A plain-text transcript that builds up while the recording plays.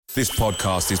This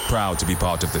podcast is proud to be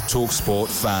part of the TalkSport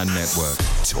Fan Network.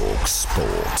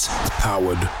 TalkSport.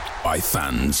 Powered by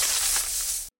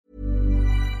fans.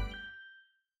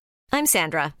 I'm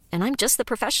Sandra, and I'm just the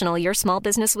professional your small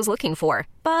business was looking for.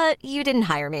 But you didn't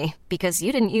hire me because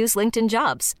you didn't use LinkedIn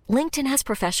Jobs. LinkedIn has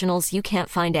professionals you can't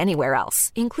find anywhere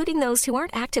else, including those who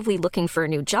aren't actively looking for a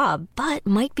new job, but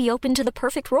might be open to the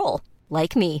perfect role,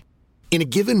 like me. In a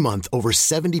given month, over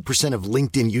 70% of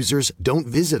LinkedIn users don't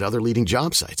visit other leading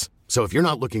job sites. So if you're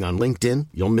not looking on LinkedIn,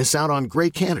 you'll miss out on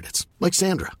great candidates like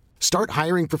Sandra. Start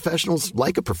hiring professionals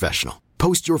like a professional.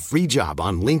 Post your free job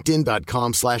on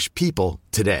linkedin.com/people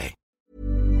today.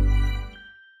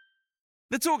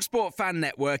 The TalkSport Fan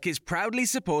Network is proudly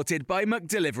supported by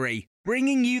McDelivery,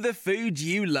 bringing you the food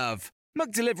you love.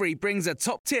 McDelivery brings a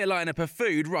top-tier lineup of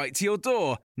food right to your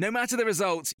door. No matter the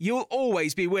result, you'll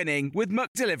always be winning with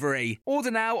McDelivery.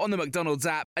 Order now on the McDonald's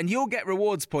app and you'll get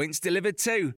rewards points delivered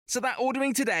too. So that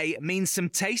ordering today means some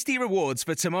tasty rewards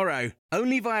for tomorrow.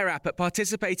 Only via app at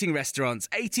participating restaurants.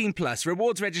 18 plus.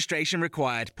 Rewards registration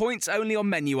required. Points only on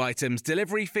menu items.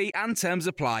 Delivery fee and terms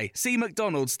apply. See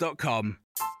mcdonalds.com.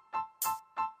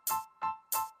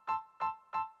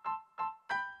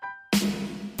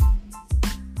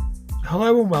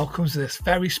 Hello and welcome to this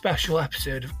very special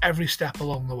episode of Every Step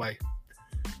Along the Way.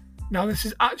 Now, this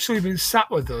has actually been sat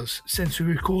with us since we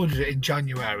recorded it in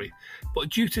January, but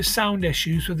due to sound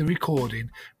issues with the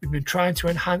recording, we've been trying to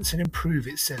enhance and improve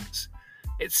it since.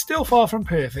 It's still far from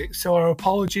perfect, so our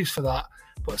apologies for that,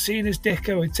 but seeing as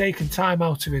Dicko had taken time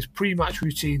out of his pre-match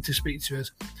routine to speak to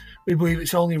us, we believe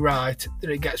it's only right that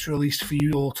it gets released for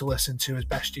you all to listen to as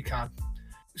best you can.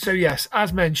 So yes,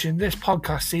 as mentioned, this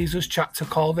podcast sees us chat to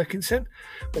Carl Dickinson,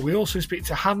 but we also speak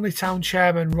to Hanley Town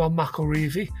chairman Ron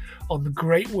McElreevy on the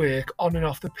great work on and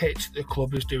off the pitch that the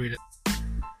club is doing.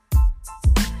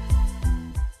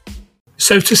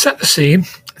 So to set the scene,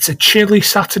 it's a chilly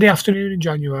Saturday afternoon in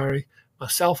January.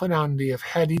 Myself and Andy have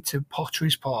headed to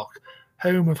Potteries Park,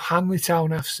 home of Hanley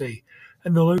Town FC,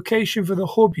 and the location for the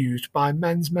hub used by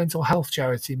men's mental health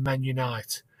charity Men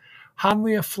Unite.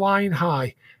 Hanley are flying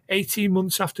high, 18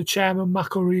 months after Chairman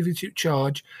McElreevy took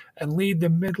charge and lead the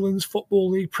Midlands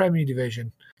Football League Premier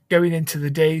Division, going into the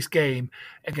day's game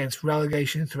against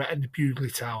relegation-threatened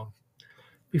Bewdley Town.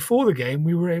 Before the game,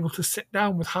 we were able to sit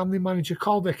down with Hanley manager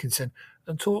Carl Dickinson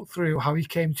and talk through how he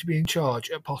came to be in charge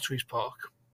at Potteries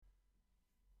Park.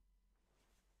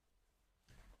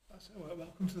 So,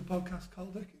 welcome to the podcast,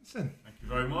 Carl Dickinson. Thank you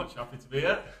very much. Happy to be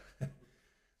here.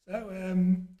 So,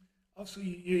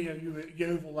 obviously, you were at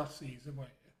Yeovil last season, weren't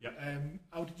you? Yep.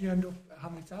 How did you end up at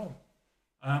Hanley Town?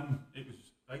 It was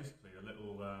basically a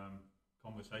little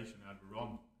conversation I had with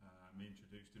Ron. He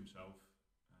introduced himself,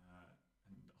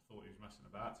 and I thought he was messing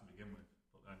about to begin with.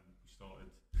 But then we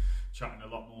started chatting a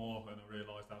lot more, and I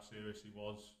realised how serious he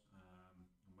was.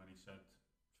 And when he said,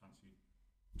 "Fancy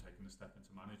taking a step into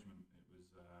management," it was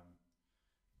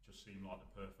just seemed like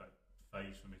the perfect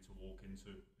phase for me to walk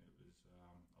into. It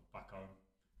was back home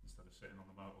instead of sitting on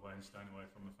the motorway and staying away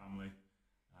from the family.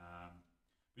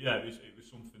 But yeah, it was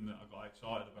something that I got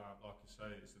excited about. Like I say,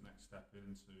 it's the next step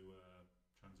into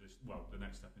transition. Well, the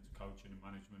next step into coaching and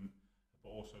management, but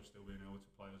also still being able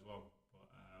to play as well. But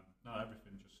no,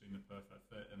 everything just seemed a perfect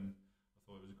fit, and I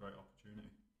thought it was a great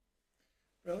opportunity.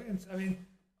 Brilliant. I mean,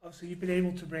 obviously you've been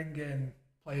able to bring in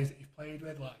players that you've played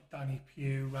with, like Danny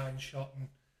Pugh, Ryan Shotton.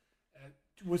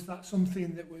 Was that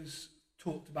something that was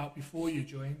talked about before you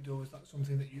joined, or was that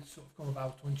something that you sort of come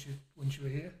about once you were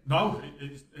here? No,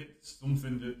 it's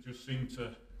something that just seemed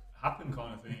to happen,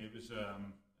 kind of thing. It was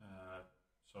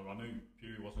so I knew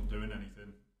Pugh wasn't doing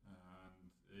anything, and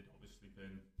he'd obviously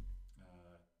been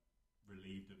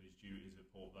relieved of his duties at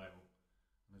Port Vale.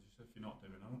 And I just said, if you're not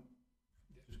doing that,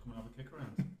 just come and have a kick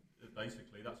around.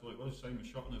 Basically, that's all it was. Same with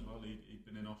Shotton as well. He'd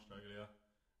been in Australia.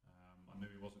 I knew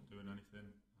he wasn't doing anything.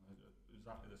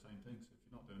 Exactly the same thing. So if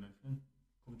you're not doing anything,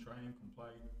 come train, come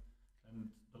play, and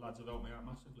the lads have helped me out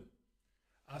massively.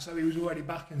 So he was already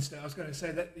back and stuff. I was going to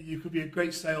say that you could be a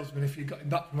great salesman if you got him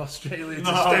back from Australia.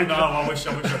 No, I wish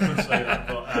I could say that,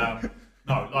 but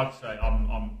no, like I say,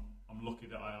 I'm lucky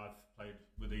that I have played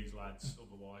with these lads.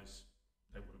 Otherwise,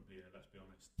 they wouldn't be here. Let's be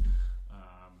honest.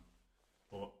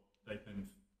 But they've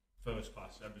been first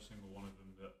class, every single one of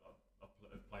them that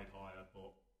have played higher.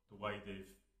 But the way they've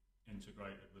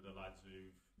integrated with the lads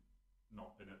who've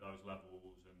not been at those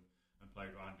levels and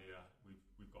played around here,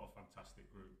 we've got a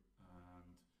fantastic group,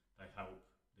 and they help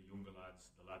the younger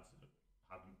lads, the lads that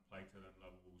haven't played to them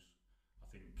levels. I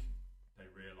think they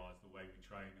realise the way we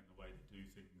train and the way they do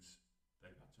things,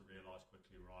 they've had to realise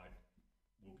quickly, right,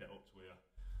 we'll get up to here.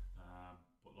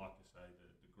 But like I say,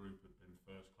 the group have been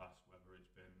first class, whether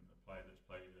it's been a player that's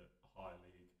played at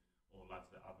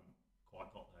haven't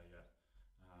quite got there yet.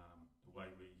 The way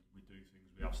we do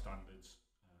things, we have standards,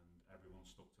 and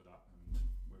everyone's stuck to that, and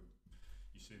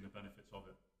you're seeing the benefits of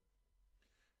it.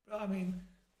 But I mean,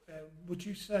 would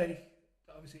you say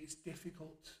that obviously it's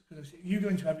difficult, because you go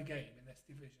into every game in this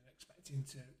division expecting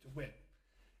to win?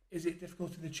 Is it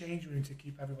difficult in the change room to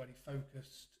keep everybody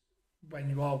focused when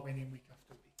you are winning week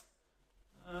after week?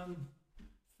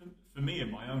 For me,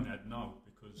 in my own head, no,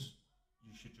 because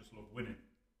you should just love winning.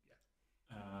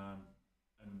 Yeah.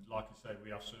 And like I say, we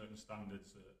have certain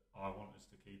standards that I want us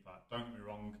to keep at. Don't get me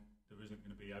wrong, there isn't going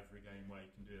to be every game where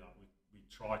you can do that. We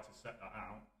try to set that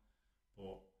out,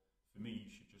 but for me,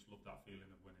 you should just love that feeling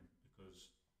of winning,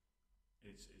 because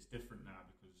it's different now,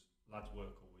 because lads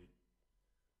work all week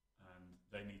and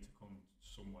they need to come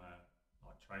somewhere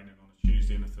like training on a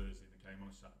Tuesday and a Thursday and a game on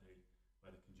a Saturday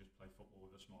where they can just play football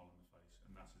with a smile on their face,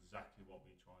 and that's exactly what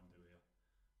we try and do here.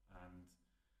 And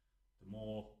the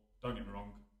more, don't get me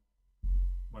wrong,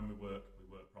 when we work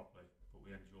properly, but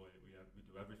we enjoy it. We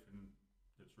do everything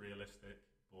that's realistic,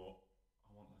 but I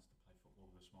want lads to play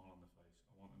football with a smile on their face.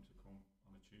 I want them to come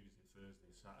on a Tuesday,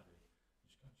 Thursday, Saturday, and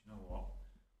just go, do you know what?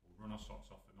 We'll run our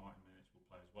socks off for 90 minutes, we'll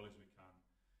play as well as we can.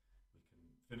 We can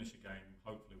finish a game,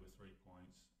 hopefully with 3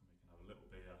 points, and we can have a little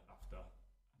beer after,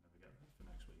 and then we get ready for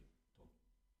next week. Done.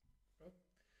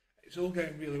 It's all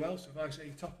going really well. So if I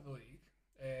say top of the league,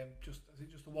 I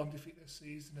think just the one defeat this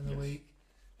season in the league.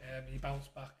 He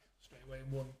bounced back straight away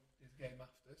and won his game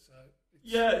after. So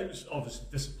it was obviously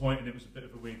disappointing. It was a bit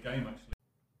of a weird game, actually.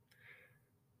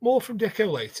 More from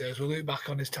Dicko later as we look back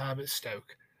on his time at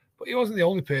Stoke. But he wasn't the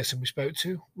only person we spoke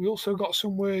to. We also got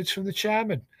some words from the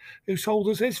chairman, who told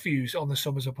us his views on the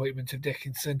summer's appointment of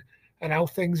Dickinson and how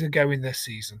things are going this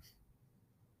season.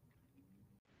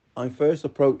 I first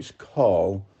approached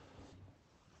Carl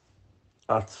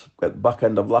at the back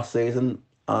end of last season,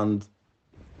 and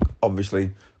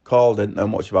obviously Carl didn't know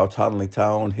much about Hanley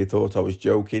Town. He thought I was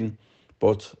joking,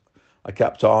 but I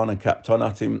kept on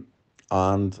at him,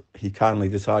 and he kindly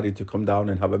decided to come down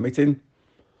and have a meeting.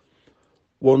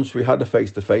 Once we had a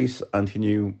face-to-face and he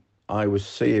knew I was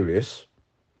serious,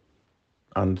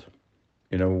 and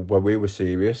where we were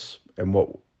serious and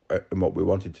what we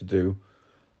wanted to do,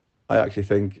 I actually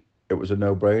think it was a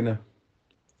no-brainer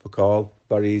for Carl.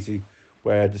 Very easy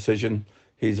decision.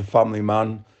 He's a family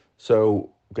man,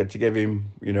 so get to give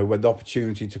him, when the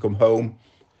opportunity to come home.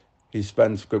 He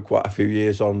spent quite a few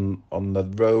years on the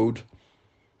road,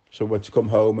 so we're to come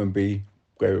home and be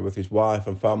with his wife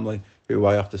and family, who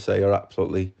I have to say are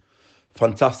absolutely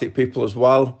fantastic people as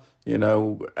well,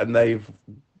 and they've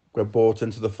bought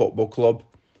into the football club.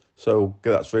 So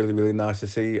that's really, really nice to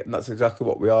see, and that's exactly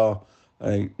what we are,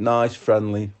 a nice,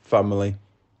 friendly family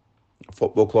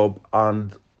football club.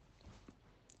 And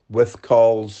with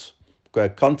Carl's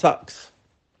contacts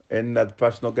in the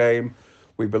professional game,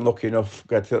 we've been lucky enough to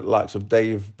get to the likes of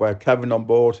Dave, Kevin on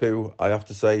board, who I have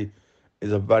to say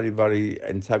is a very, very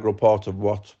integral part of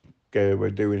what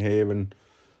we're doing here. And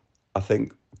I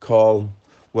think Carl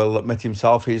will admit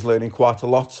himself he's learning quite a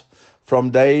lot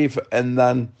from Dave. And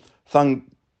then thanks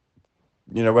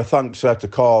to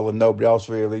Carl and nobody else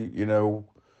really,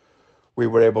 we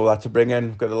were able to bring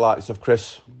in the likes of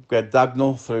Chris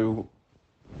Dagnall through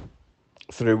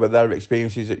with their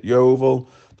experiences at Yeovil,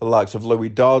 the likes of Louis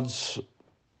Dodds,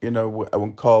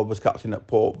 when Carl was captain at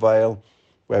Port Vale,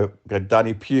 where we had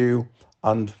Danny Pugh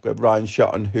and Ryan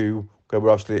Shotton, who were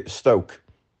obviously at Stoke.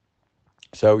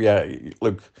 So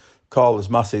look, Carl is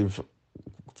massive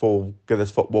for this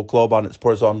football club, and it's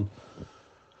put us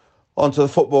onto the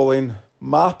footballing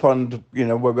map. And we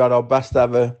had our best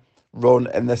ever run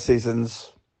in this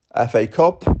season's FA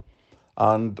Cup,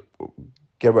 and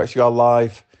we actually got a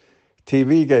live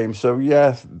TV game. So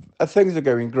things are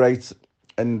going great,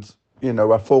 and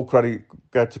a full credit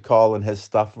go to Carl and his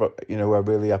staff. We're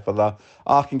really up for that.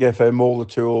 I can give him all the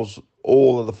tools,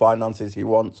 all of the finances he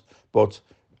wants, but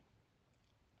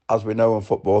as we know in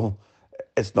football,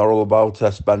 it's not all about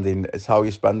spending, it's how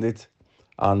you spend it,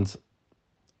 and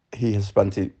he has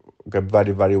spent it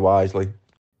very, very wisely.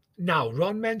 Now,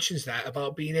 Ron mentions that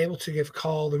about being able to give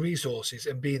Carl the resources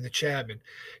and being the chairman.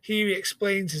 Here he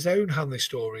explains his own Hanley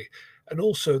story, and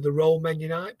also the role Men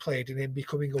United played in him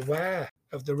becoming aware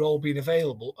of the role being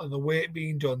available and the work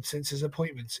being done since his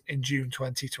appointment in June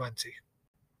 2020.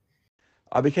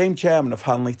 I became chairman of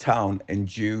Hanley Town in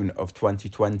June of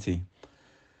 2020.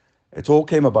 It all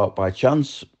came about by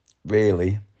chance,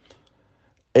 really.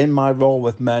 In my role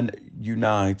with Men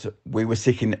United, we were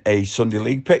seeking a Sunday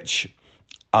League pitch,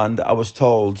 and I was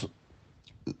told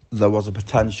there was a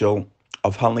potential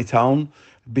of Hanley Town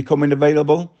becoming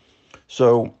available.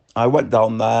 So I went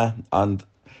down there and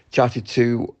chatted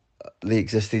to the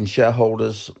existing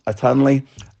shareholders at Hanley,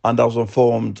 and I was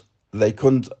informed they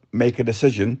couldn't make a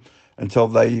decision until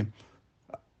they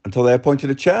appointed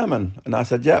a chairman. And I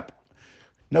said, yep,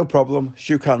 no problem,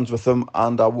 shook hands with them,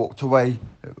 and I walked away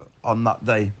on that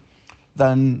day.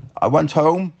 Then I went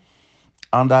home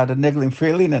and I had a niggling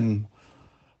feeling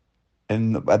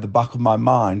at the back of my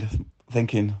mind,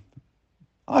 thinking,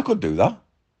 I could do that.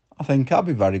 I think I'll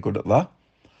be very good at that.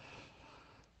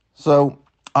 So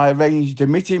I arranged a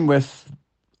meeting with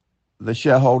the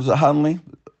shareholders at Hanley,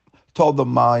 told them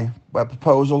my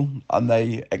proposal, and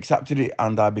they accepted it,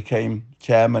 and I became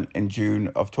chairman in June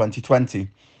of 2020.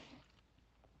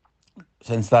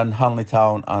 Since then, Hanley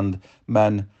Town and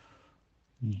Men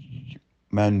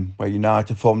Were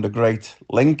United formed a great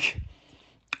link,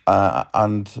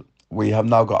 and we have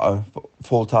now got a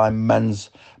full-time men's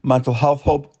mental health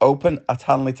hub open at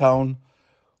Hanley Town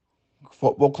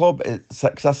Football Club. It's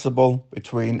accessible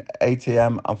between 8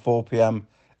 a.m. and 4 p.m.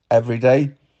 every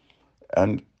day,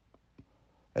 and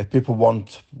if people want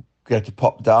to get to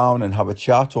pop down and have a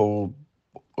chat, or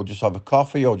just have a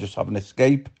coffee, or just have an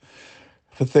escape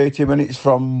for 30 minutes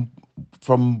from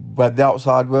the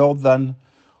outside world, then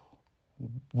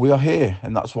we are here,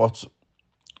 and that's what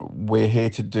we're here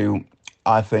to do.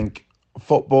 I think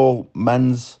football,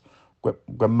 men's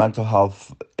mental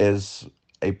health is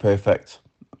a perfect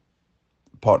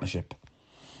partnership.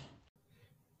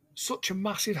 Such a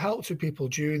massive help to people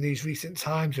during these recent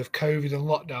times of COVID and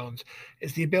lockdowns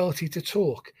is the ability to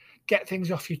talk, get things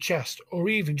off your chest, or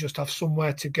even just have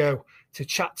somewhere to go to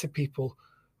chat to people,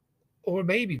 or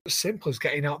maybe as simple as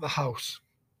getting out the house.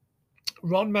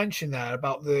 Ron mentioned there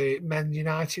about the Men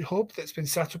United hub that's been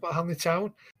set up at Hanley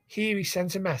Town. Here he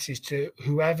sent a message to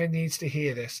whoever needs to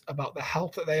hear this about the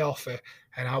help that they offer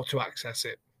and how to access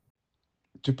it.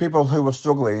 To people who are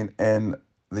struggling in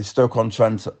the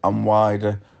Stoke-on-Trent and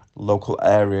wider local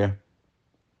area,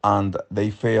 and they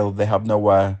feel they have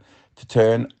nowhere to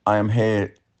turn, I am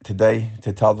here today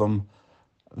to tell them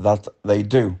that they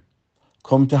do.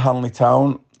 Come to Hanley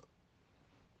Town.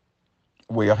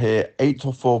 We are here 8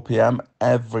 till 4 p.m.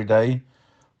 every day.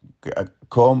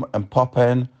 Come and pop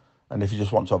in, and if you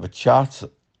just want to have a chat,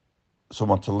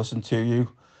 someone to listen to you,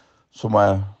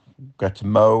 somewhere get to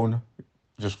moan,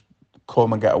 just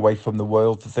come and get away from the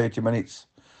world for 30 minutes,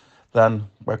 then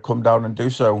we'll come down and do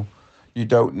so. You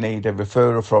don't need a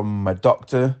referral from a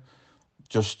doctor.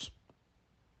 Just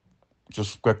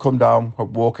come down,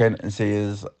 walk in and see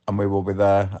us, and we will be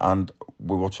there, and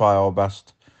we will try our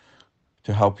best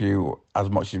to help you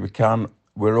as much as we can.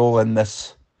 We're all in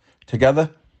this together,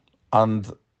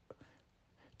 and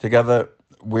together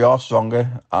we are stronger,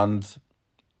 and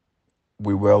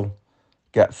we will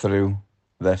get through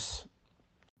this.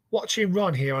 Watching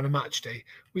Ron here on a match day,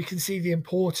 we can see the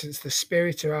importance the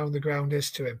spirit around the ground is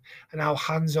to him and how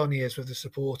hands-on he is with the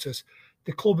supporters.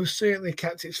 The club has certainly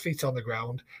kept its feet on the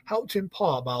ground, helped in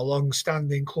part by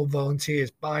long-standing club volunteers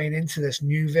buying into this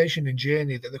new vision and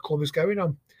journey that the club is going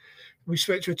on. We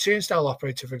spoke to a turnstile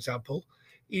operator, for example.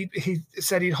 He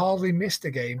said he'd hardly missed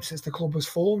a game since the club was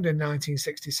formed in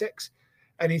 1966,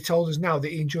 and he told us now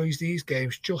that he enjoys these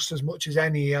games just as much as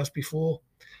any he has before.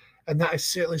 And that is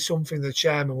certainly something the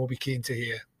chairman will be keen to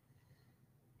hear.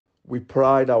 We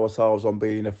pride ourselves on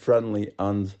being a friendly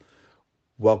and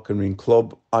welcoming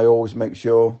club. I always make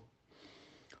sure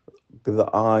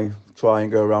that I try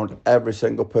and go around every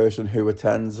single person who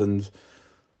attends and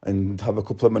have a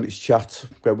couple of minutes chat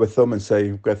with them and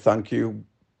say thank you,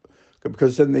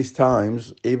 because in these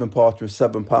times even parting with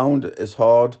 £7 is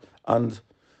hard, and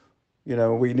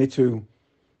we need to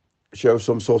show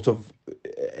some sort of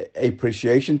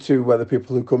appreciation to whether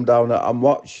people who come down and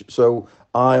watch. So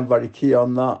I am very key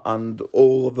on that, and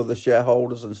all of the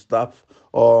shareholders and staff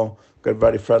are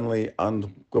very friendly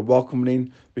and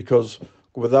welcoming, because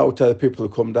without the people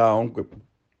who come down,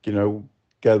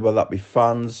 whether that be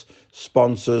fans,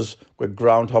 sponsors, with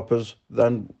ground hoppers,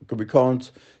 then we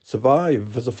can't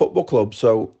survive as a football club.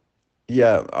 So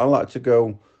yeah, I like to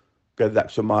go get the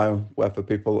extra mile for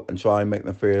people and try and make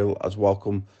them feel as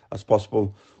welcome as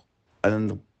possible,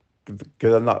 and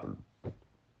then that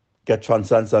get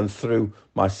transcended through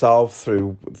myself,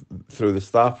 through the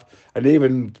staff, and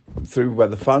even through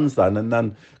the fans then, and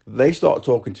then they start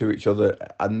talking to each other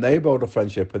and they build a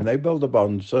friendship and they build a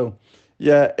bond. So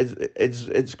yeah,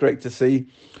 it's great to see.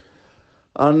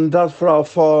 And as for how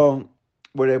far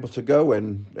we're able to go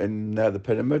in the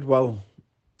pyramid, well,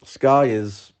 sky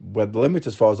is the limit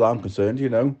as far as I'm concerned.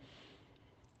 Go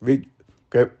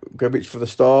reach for the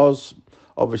stars.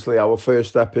 Obviously, our first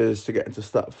step is to get into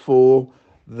step 4,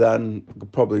 then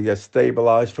probably get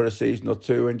stabilised for a season or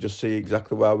two and just see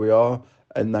exactly where we are,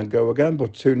 and then go again.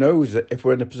 But who knows if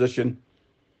we're in a position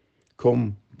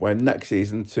come when next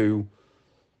season to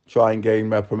try and gain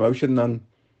promotion, then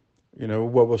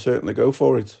we'll certainly go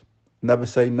for it. Never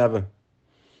say never.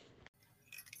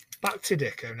 Back to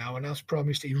Dicko now, and as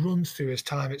promised, he runs through his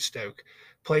time at Stoke,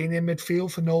 playing in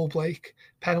midfield for Noel Blake,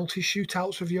 penalty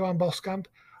shootouts with Johan Boskamp,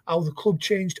 how the club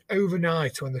changed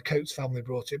overnight when the Coates family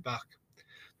brought it back.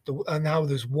 And now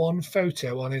there's one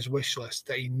photo on his wish list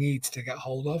that he needs to get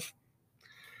hold of.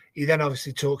 He then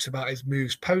obviously talks about his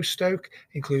moves post-Stoke,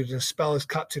 including a spell as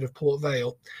captain of Port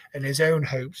Vale, and his own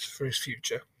hopes for his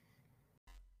future.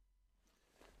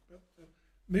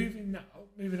 Moving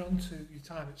on to your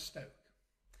time at Stoke.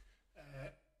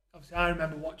 Obviously, I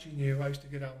remember watching you. I used to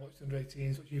go down and watch the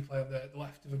under-18s, watch you play on the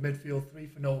left of a midfield three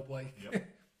for Noel Blake. Yep.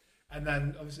 And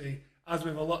then, obviously, as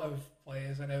with a lot of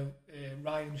players, I know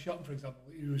Ryan Shotton, for example,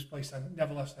 he was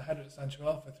never left the header at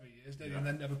Central for 3 years, did he? And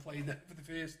then never played for the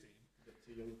first team. A bit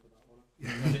too young for that one.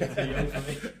 A bit too young for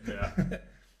me.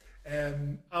 Yeah.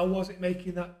 How was it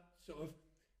making that sort of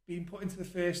being put into the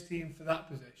first team for that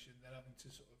position, then having to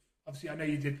sort of, obviously, I know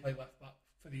you did play left back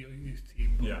for the youth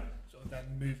team, but sort of then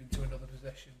moving to another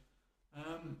position?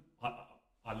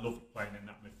 I loved playing in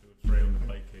that midfield three under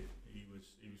Blakey. He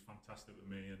was fantastic with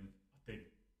me, and I did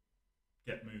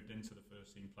get moved into the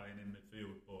first team playing in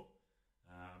midfield. But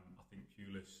I think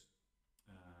Pulis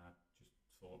just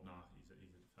thought, nah, he's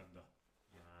a defender.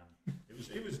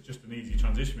 It was just an easy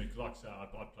transition because, like I said,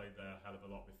 I'd played there a hell of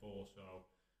a lot before. So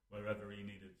wherever he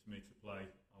needed me to play,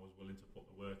 I was willing to put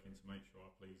the work in to make sure I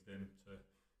pleased him to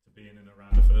be in and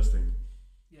around the first team.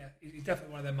 Yeah, he's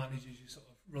definitely one of them managers you sort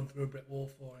of run through a brick wall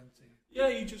for, isn't he? Yeah,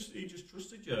 he just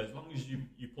trusted you. As long as you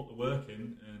put the work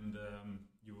in and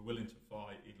you were willing to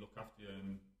fight, he'd look after you.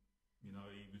 And he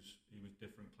was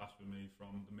different class with me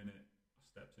from the minute I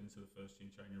stepped into the first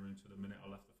team training room to the minute I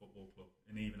left the football club,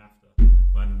 and even after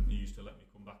when he used to let me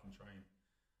come back and train.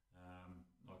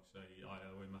 Like I say, I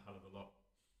owe him a hell of a lot.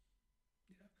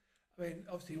 I mean,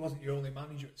 obviously he wasn't your only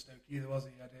manager at Stoke either, was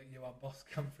he? You had Johan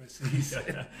Boskamp for a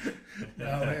season.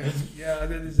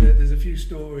 There's a few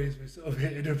stories we sort of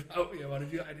heard about you.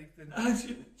 Have you got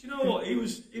anything? Do you know what? He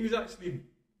was actually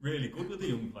really good with the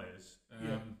young players.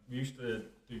 We used to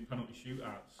do penalty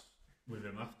shootouts with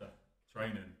him after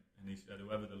training, and he said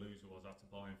whoever the loser was had to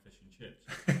buy him fish and chips.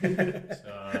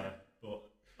 But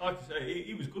like I say,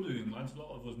 he was good with the young lads. A lot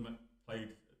of us played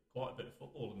quite a bit of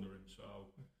football under him, so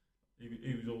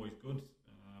he was always good.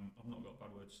 I've not got a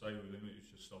bad word to say with him. It was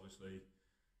just obviously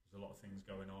there's a lot of things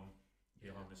going on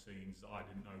behind the scenes that I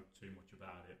didn't know too much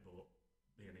about it, but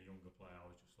being a younger player, I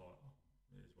was just like, oh,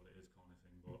 it is what it is kind of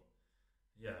thing. But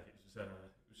yeah, it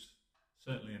was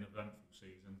certainly an eventful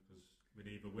season because we'd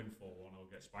either win 4-1 or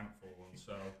get spanked 4-1.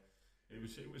 So it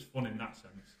was fun in that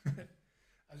sense.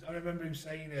 I remember him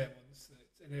saying once that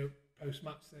in a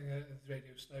post-match thing at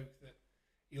Radio Stoke that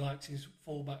he likes his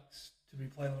fullbacks to be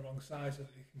playing on the wrong side so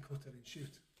that he can cut it and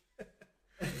shoot.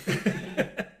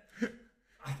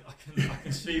 I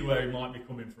can see where he might be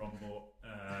coming from, but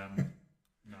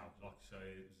no, like I say,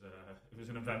 it was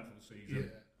an eventful season.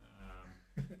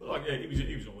 Yeah. But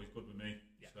he was always good with me,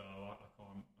 so I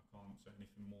can't say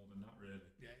anything more than that really.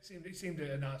 Yeah, he seemed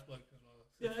a nice bloke as well.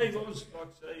 Yeah, he was.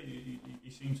 Like I say, he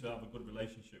seemed to have a good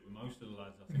relationship with most of the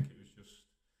lads. I think it was just,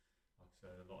 like I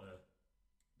say, a lot of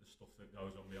the stuff that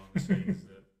goes on behind the scenes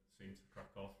that seemed to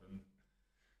crack off and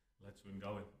led to him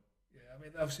going. Yeah, I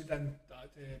mean, obviously then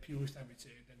Pulis then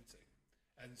returned, didn't he?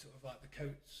 And sort of like the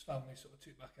Coates family sort of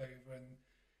took back over. And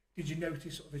did you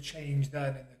notice sort of a change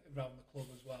then around the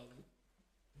club as well? It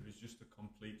was just a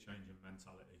complete change in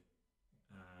mentality,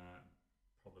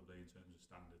 probably in terms of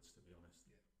standards, to be honest.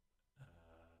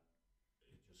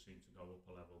 It just seemed to go up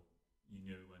a level. You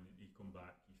knew when he come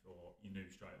back, you knew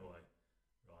straight away,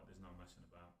 right, there's no messing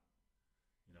about.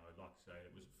 Like I say,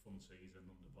 it was a fun season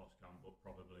under Boskamp, but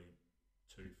probably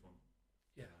too fun.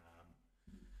 Yeah.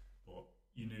 But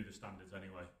you knew the standards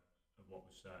anyway of what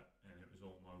was set, and it was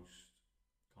almost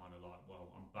kind of like,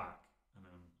 well, I'm back, and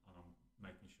I'm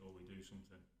making sure we do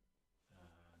something.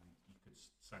 And you could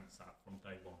sense that from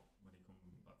day one when he come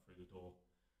back through the door.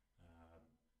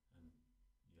 And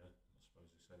yeah, I suppose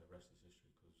they say the rest is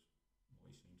history because what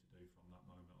he seemed to do from that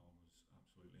moment on was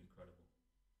absolutely incredible.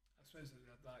 I suppose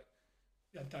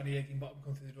that Danny Higginbottom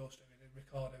come through the door straight away,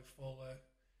 Ricardo Fuller,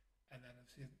 and then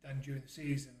obviously during the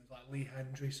season, it was like Lee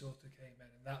Hendry sort of came in,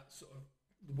 and that sort of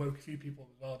woke a few people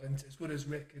as well, didn't it? As good as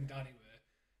Rick and Danny were,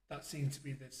 that seemed to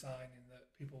be the signing that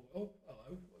people, oh,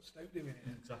 hello, what's Stoke doing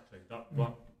here? Exactly. That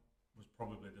one was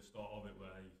probably the start of it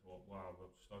where you thought, wow,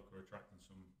 Stoke are attracting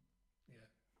some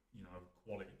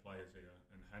quality players here,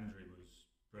 and Hendry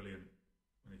was brilliant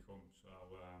when he comes. So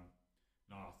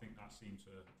no, I think that seemed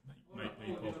to make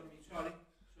people. Sorry.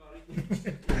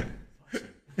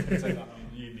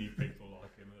 You need people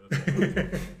like him at the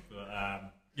moment. But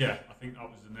yeah, I think that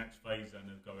was the next phase then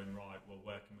of going, right, well,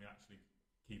 where can we actually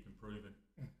keep improving?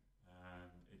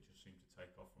 And it just seemed to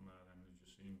take off from there, and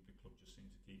the club just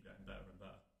seemed to keep getting better and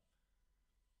better.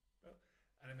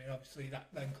 And I mean, obviously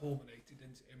that then culminated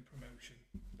in promotion.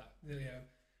 That, you know,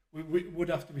 we would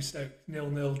have to be Stoke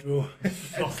 0-0 draw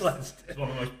against Leicester. It's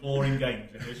one of the most boring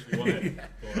games in history, wasn't it? Yeah.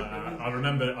 But I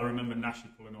remember Nashi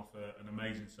pulling off an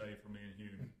amazing save from Ian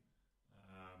Hume.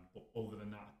 But other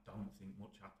than that, I don't think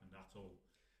much happened at all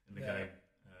in the game.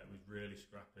 It was really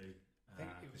scrappy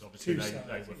because obviously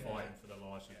they were fighting for their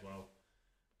lives as well.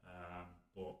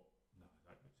 But no,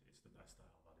 it's the best day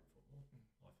I've had in football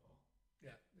by far.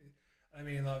 Yeah. I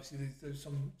mean, obviously, there's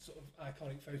some sort of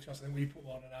iconic photographs. I think we put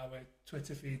one on our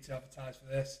Twitter feed to advertise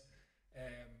for this.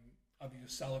 I'll be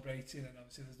just celebrating, and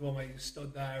obviously, there's the one where you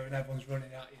stood there and everyone's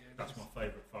running at you. That's my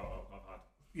favourite photo I've had.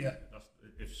 Yeah.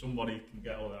 If somebody can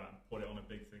get all that and put it on a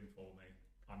big thing for me,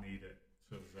 I need it.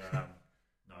 Because,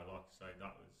 no, like I say,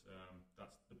 that's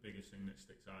the biggest thing that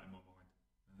sticks out in my mind.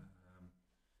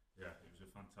 Yeah, it was a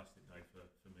fantastic day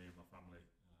for me and my family.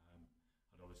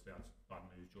 I'd obviously had bad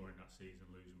news during that season,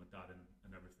 losing my dad and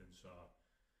everything, so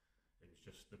it was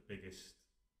just the biggest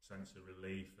sense of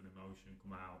relief and emotion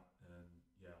come out, and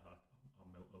yeah, I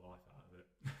milked the life out of it.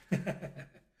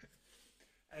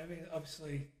 I mean,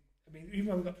 obviously, even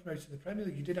when we got promoted to the Premier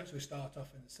League, you did actually start off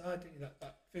in the side, didn't you?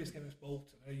 That first game against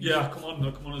Bolton. Yeah, I come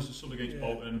on as a sub against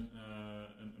Bolton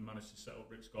and managed to set up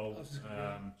Rick's goal.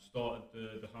 Started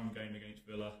the home game against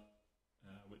Villa,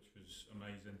 which was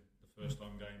amazing. The first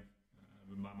home game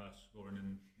with Mama scoring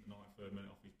in the 93rd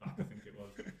minute off his back, I think it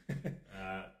was.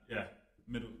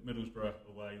 Middlesbrough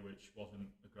away, which wasn't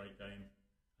a great game,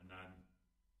 and then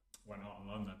went out on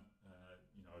loan then.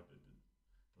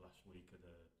 The last week of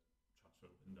the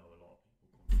transfer window, a lot of people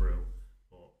come through,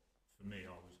 but for me,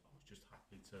 I was just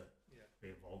happy to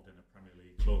be involved in a Premier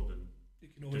League club and you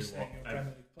can always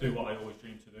do what I always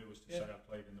dreamed to do, was to say I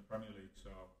played in the Premier League.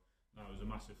 So that was a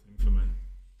massive thing for me.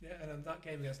 Yeah, and then that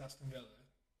game against Aston Villa,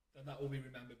 then that will be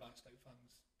remembered by Stoke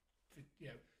fans.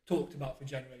 Talked about for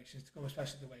generations to come,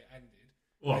 especially the way it ended.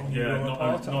 Well, yeah,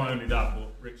 not only that,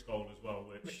 but Rick's goal as well,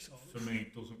 which for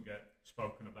me doesn't get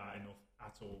spoken about enough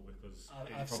at all, because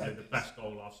it's probably the best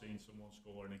goal I've seen someone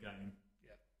score in a game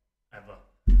ever.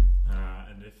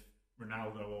 And if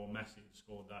Ronaldo or Messi had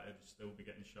scored that, it'd still be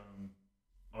getting shown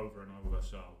over and over.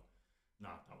 So,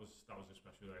 that was a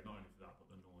special day. Not only for that, but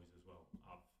the noise as well.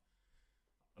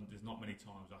 And there's not many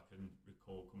times I can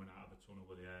recall coming out of a tunnel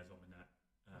with the hairs on my neck,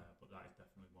 but that is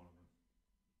definitely one of them.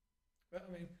 Well,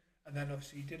 I mean, and then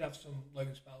obviously you did have some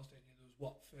loan spells, didn't you? There was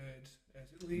Watford.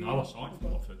 Is it Leeds? No, I signed for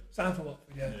Watford. Signed for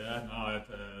Watford, yeah. Yeah, no, I had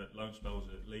loan spells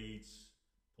at Leeds,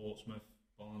 Portsmouth,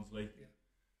 Barnsley. Yeah.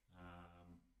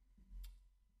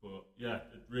 But yeah,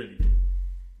 it really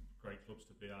great clubs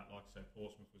to be at. Like I said,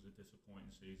 Portsmouth was a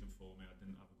disappointing season for me. I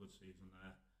didn't have a good season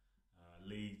there.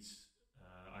 Leeds,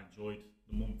 I enjoyed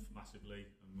the month massively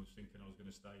and was thinking I was going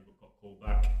to stay, but got called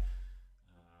back.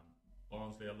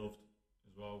 Barnsley I loved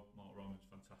as well. Mark Roman's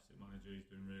fantastic manager. He's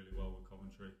doing really well with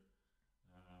Coventry.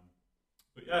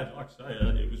 But yeah, like I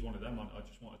say, it was one of them. I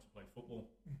just wanted to play football.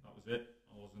 That was it.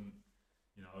 I wasn't,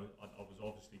 I was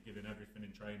obviously giving everything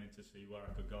in training to see where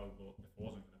I could go, but if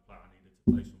I wasn't going to play, I needed to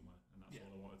play somewhere, and that's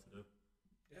all I wanted to do.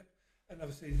 Yeah, and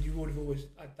obviously you would have always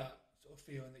had that sort of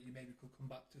feeling that you maybe could come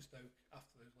back to Stoke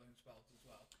after those loan spells as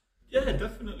well. Yeah,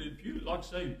 definitely. Like I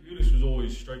say, Pulis was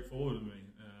always straightforward with me,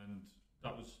 and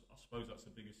that was, I suppose, that's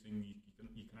the biggest thing you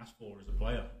can ask for as a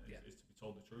player, is to be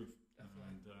told the truth.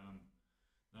 Definitely. And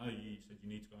no, he said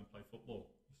you need to go and play football.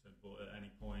 He said, but at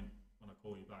any point when I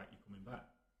call you back, you're coming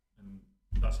back, and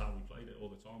that's how we played it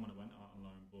all the time when I went out on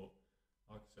loan. But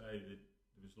like I say,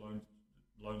 there was loan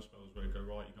spells where you go,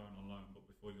 right, you're going on loan, but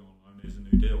before you go on loan, here's a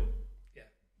new deal.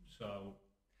 Yeah. So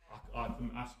I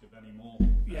couldn't ask of any more.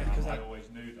 Yeah, because I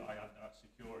always knew that I had that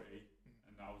security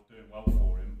and that I was doing well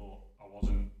for him, but I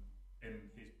wasn't in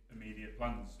his immediate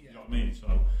plans. You know what I mean? So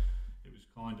it was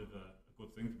kind of a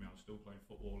good thing for me. I was still playing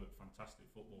football at fantastic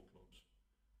football clubs,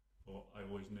 but I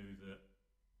always knew that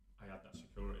I had that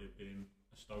security of being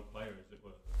a Stoke player, as it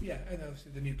were. Yeah, and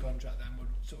obviously the new contract then would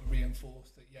sort of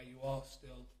reinforce that. Yeah, you are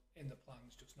still in the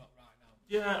plans, just not right now.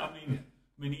 Yeah, I mean,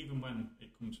 even when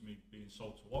it comes to me being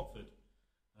sold to Watford,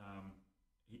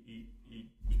 he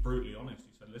was brutally honest.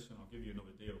 He said, "Listen, I'll give you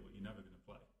another deal, but you're never going to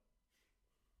play."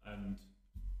 And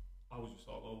I was just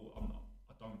like, "Well,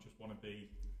 I don't just want to be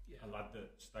a lad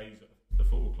that stays at the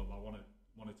football club. I wanted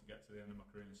to get to the end of my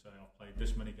career and say I've played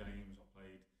this many games, I've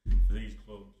played for these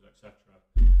clubs, etc."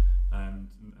 And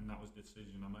and that was the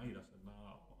decision I made. I said, no,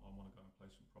 I want to go and play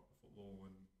some proper football,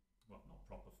 and well, not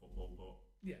proper football, but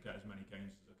get as many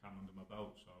games as I can under my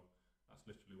belt. So that's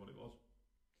literally what it was.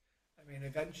 I mean,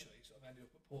 eventually, you sort of ended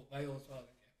up at Port Vale as well,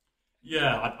 didn't you?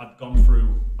 Yeah, I'd gone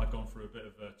through a bit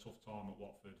of a tough time at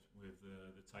Watford with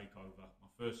the takeover. My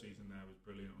first season there was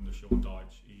brilliant under Sean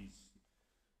Dyche.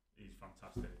 He's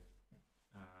fantastic,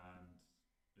 and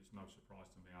it's no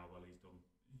surprise to me how well he's done.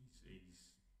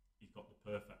 He's got the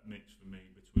perfect mix for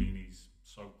me between his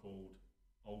so-called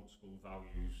old school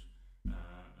values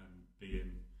and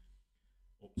being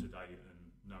up to date and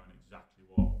knowing exactly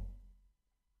what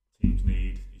teams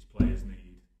need, his players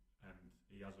need, and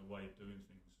he has a way of doing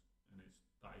things, and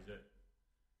that is it.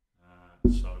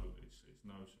 So it's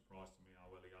no surprise to me how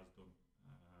well he has done.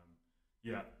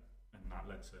 And that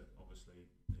led to obviously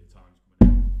the Italians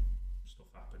coming in, stuff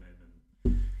happening,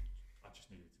 and I just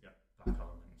needed to get back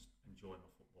home and enjoy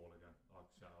my football again. Like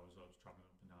I said, I was travelling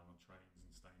up and down on trains and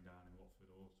staying down in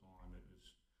Watford all the time.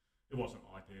 It wasn't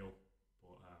ideal,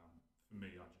 but for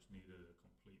me, I just needed a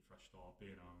complete fresh start.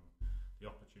 Being home, the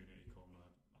opportunity come. I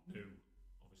knew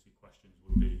obviously questions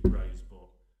would be raised, but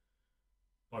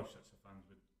both sets of fans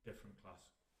were different class.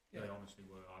 Yeah. They honestly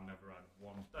were. I never had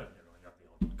one. Don't get me wrong, you had the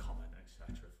odd comment,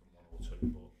 etc. from one or two,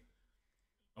 but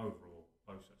overall,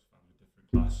 both sets of fans were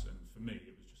different class. And for me,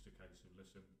 it was just a case of,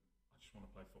 listen, I just want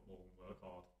to play football and work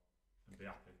hard and be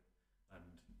happy. And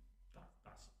that's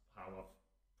how I've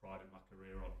prided my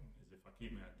career on. Is if I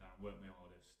keep my head down, work my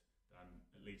hardest, then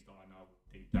at least I know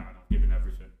deep down I've given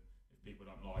everything. If people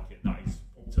don't like it, that is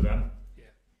up to them.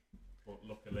 Yeah. But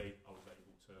luckily, I was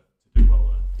able to do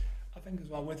well there. I think as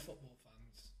well with football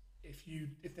fans,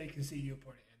 if they can see you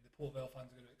putting it in, the Port Vale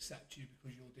fans are going to accept you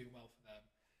because you're doing well for them,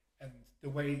 and the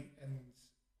way and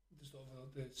the sort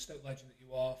of the Stoke legend that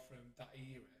you are from that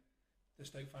era, the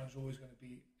Stoke fans are always going to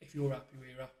be, if you're happy,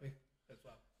 we're happy as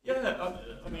well. Yeah,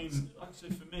 I mean, like I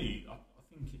said, for me, I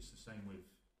think it's the same with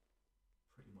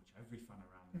pretty much every fan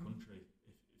around the country.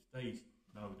 If they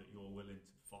know that you're willing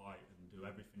to fight and do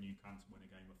everything you can to win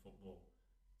a game of football,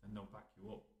 then they'll back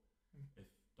you up. If,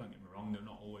 don't get me wrong, they're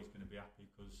not always going to be happy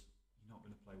because you're not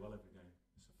going to play well every game.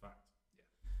 It's a fact. Yeah.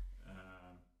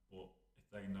 But if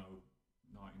they know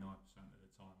 99% of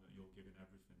the time that you're giving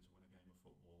everything to win a game of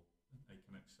football, they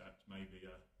can accept maybe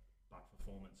a bad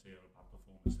performance here or a bad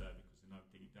performance there because they know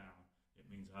deep down it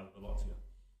means a hell of a lot to you.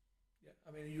 Yeah,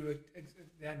 I mean, at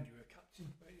the end you were a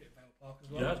captain, weren't you, at Vale Park as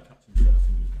well? Yeah, captain for I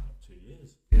think it was about 2 years.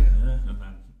 Yeah, and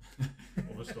then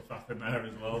other stuff happened there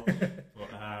as well.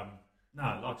 But no,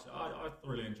 like I said, I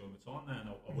thoroughly enjoyed my time there, and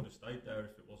I would have stayed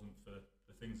there if it wasn't for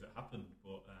the things that happened.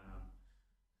 But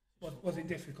was it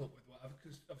difficult with whatever?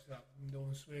 Because obviously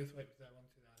Norman Smoothwaite was there,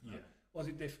 wasn't he? Yeah. Was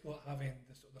it difficult having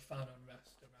the sort of the fan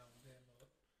unrest around him? Or?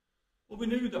 Well, we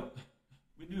knew it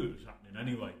was happening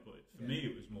anyway. But for me,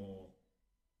 it was more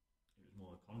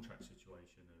a contract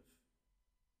situation of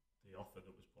the offer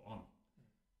that was put on,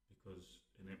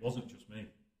 and it wasn't just me.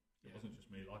 It wasn't just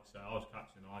me. Like I said, I was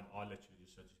captain. I literally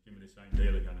just said, just give me the same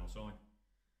deal again, I'll sign.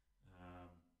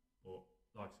 But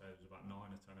like I said, there was about 9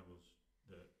 or 10 of us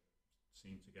that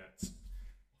seemed to get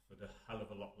offered a hell of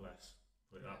a lot less,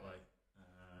 put it that way.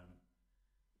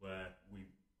 Where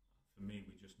for me,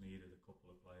 we just needed a couple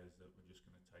of players that were just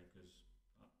going to take us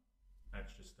that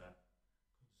extra step,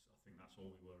 because I think that's all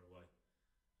we were away.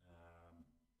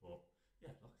 But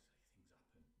yeah, like I say,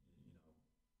 things happen.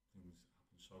 Things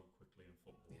happen so quickly in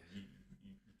football. Yeah.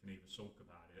 You can either sulk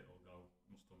about it or go,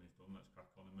 what's done is done, let's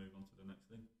crack on and move on to the next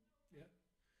thing. Yeah.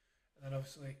 And then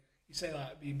obviously, you say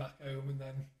that being back home and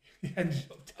then you ended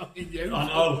up down in Yeovil.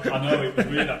 I know, it was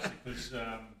weird actually, because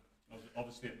I was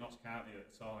obviously at Notts County at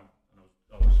the time, and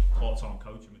I was part-time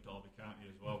coaching with Derby County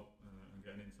as well, and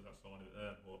getting into that side of it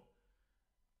there. But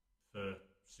for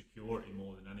security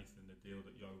more than anything, the deal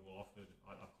that Yeovil offered,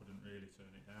 I couldn't really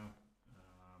turn it down.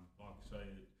 Like I say,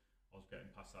 I was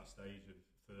getting past that stage of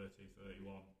 30,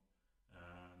 31,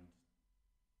 and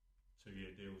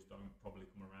 2-year deals don't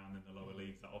probably come around in the lower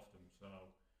leagues that often, so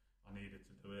I needed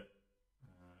to do it.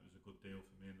 It was a good deal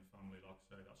for me and the family, like I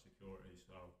say, that security.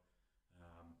 So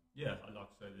yeah, like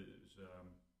I said, it was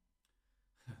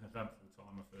an eventful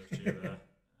time my first year there.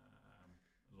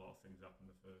 A lot of things happened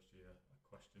the first year. I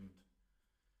questioned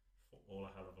football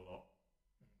a hell of a lot.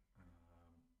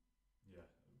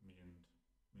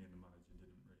 Me and the manager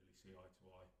didn't really see eye to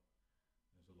eye.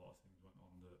 There's a lot of things went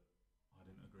on that I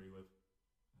didn't agree with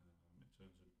in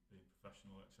terms of being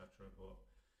professional, etc. But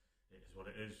it is what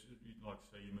it is. Like I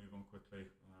say, you move on quickly.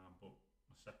 But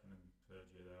my second and third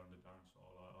year there under Darren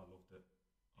Sarll, I loved it.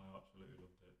 I absolutely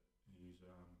loved it.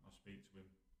 I speak to him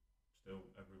still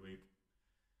every week.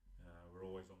 We're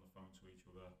always on the phone to each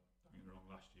other. Don't get me wrong,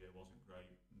 last year wasn't great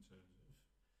in terms of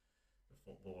the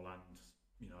football and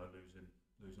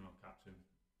losing our captain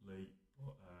Lee.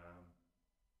 But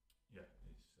yeah,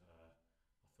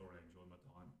 I thoroughly enjoyed my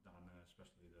time down there,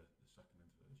 especially the second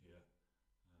and third year.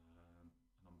 And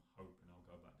I'm hoping I'll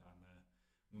go back down there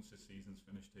once the season's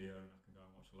finished here, and I can go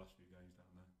and watch the last few games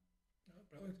down there. Oh,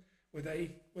 brilliant.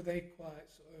 Were they quite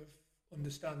sort of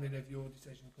understanding of your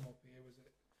decision to come up here? Was it?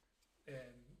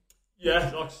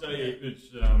 Yeah, like I say, it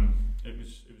was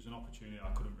an opportunity I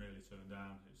couldn't really turn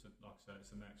down. It's like I say,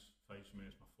 it's the next phase for me.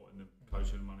 It's my foot in the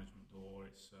coaching and management door.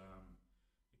 It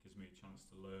gives me a chance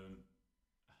to learn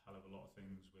a hell of a lot of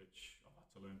things which I've had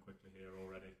to learn quickly here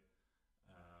already.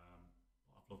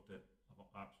 I've loved it.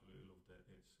 I've absolutely loved it.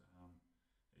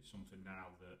 It's something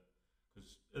now that,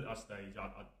 because at that stage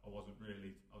I wasn't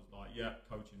really. I was like, yeah,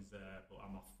 coaching's there, but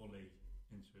am I fully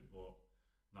into it? But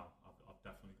no, I've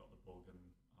definitely got the bug, and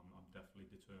I'm definitely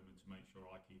determined to make sure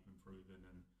I keep improving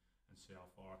and see how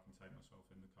far I can take myself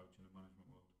in the coaching and management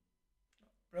world.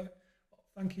 Brilliant. Well,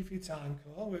 thank you for your time,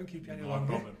 Carl. We won't keep you any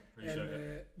longer. No problem. Appreciate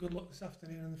it. Good luck this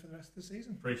afternoon and for the rest of the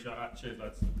season. Appreciate that. Cheers,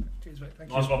 lads. Cheers, mate.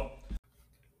 Thank you. Nice one.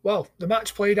 Well, the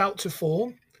match played out to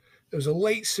form. There was a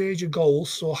late surge of goals,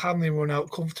 saw Hanley run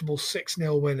out comfortable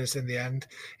 6-0 winners in the end,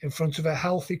 in front of a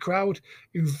healthy crowd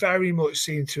who very much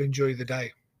seemed to enjoy the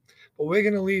day. But we're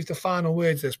going to leave the final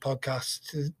words of this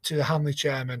podcast to the Hanley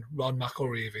chairman, Ron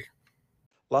McElreevy.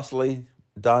 Lastly,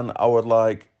 Dan, I would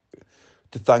like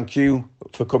to thank you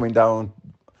for coming down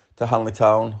to Hanley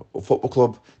Town Football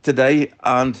Club today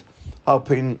and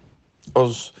helping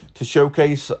us to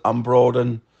showcase and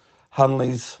broaden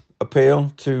Hanley's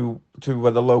appeal to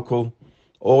the local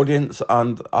audience,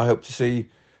 and I hope to see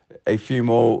a few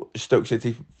more Stoke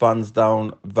City fans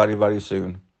down very, very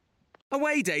soon.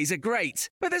 Away days are great,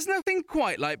 but there's nothing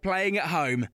quite like playing at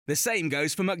home. The same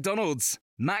goes for McDonald's.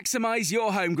 Maximise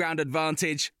your home ground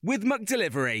advantage with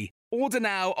McDelivery. Order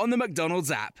now on the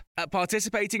McDonald's app. At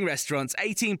participating restaurants,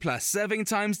 18 plus serving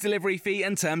times, delivery fee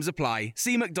and terms apply.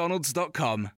 See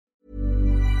mcdonalds.com.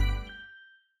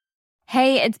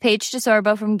 Hey, it's Paige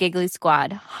DeSorbo from Giggly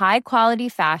Squad. High quality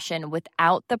fashion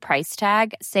without the price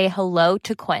tag. Say hello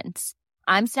to Quince.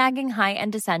 I'm snagging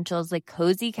high-end essentials like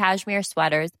cozy cashmere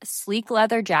sweaters, sleek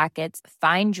leather jackets,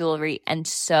 fine jewelry, and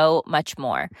so much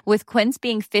more. With Quince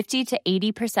being 50 to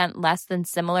 80% less than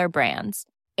similar brands.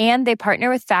 And they partner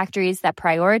with factories that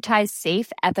prioritize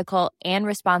safe, ethical, and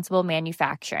responsible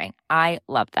manufacturing. I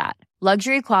love that.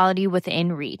 Luxury quality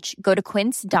within reach. Go to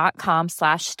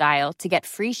quince.com/style to get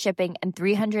free shipping and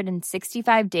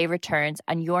 365-day returns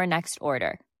on your next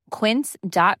order.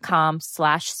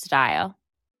 Quince.com/style.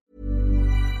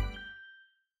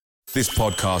 This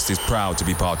podcast is proud to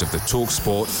be part of the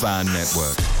TalkSport Fan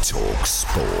Network.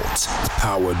 TalkSport.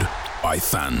 Powered by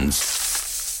fans.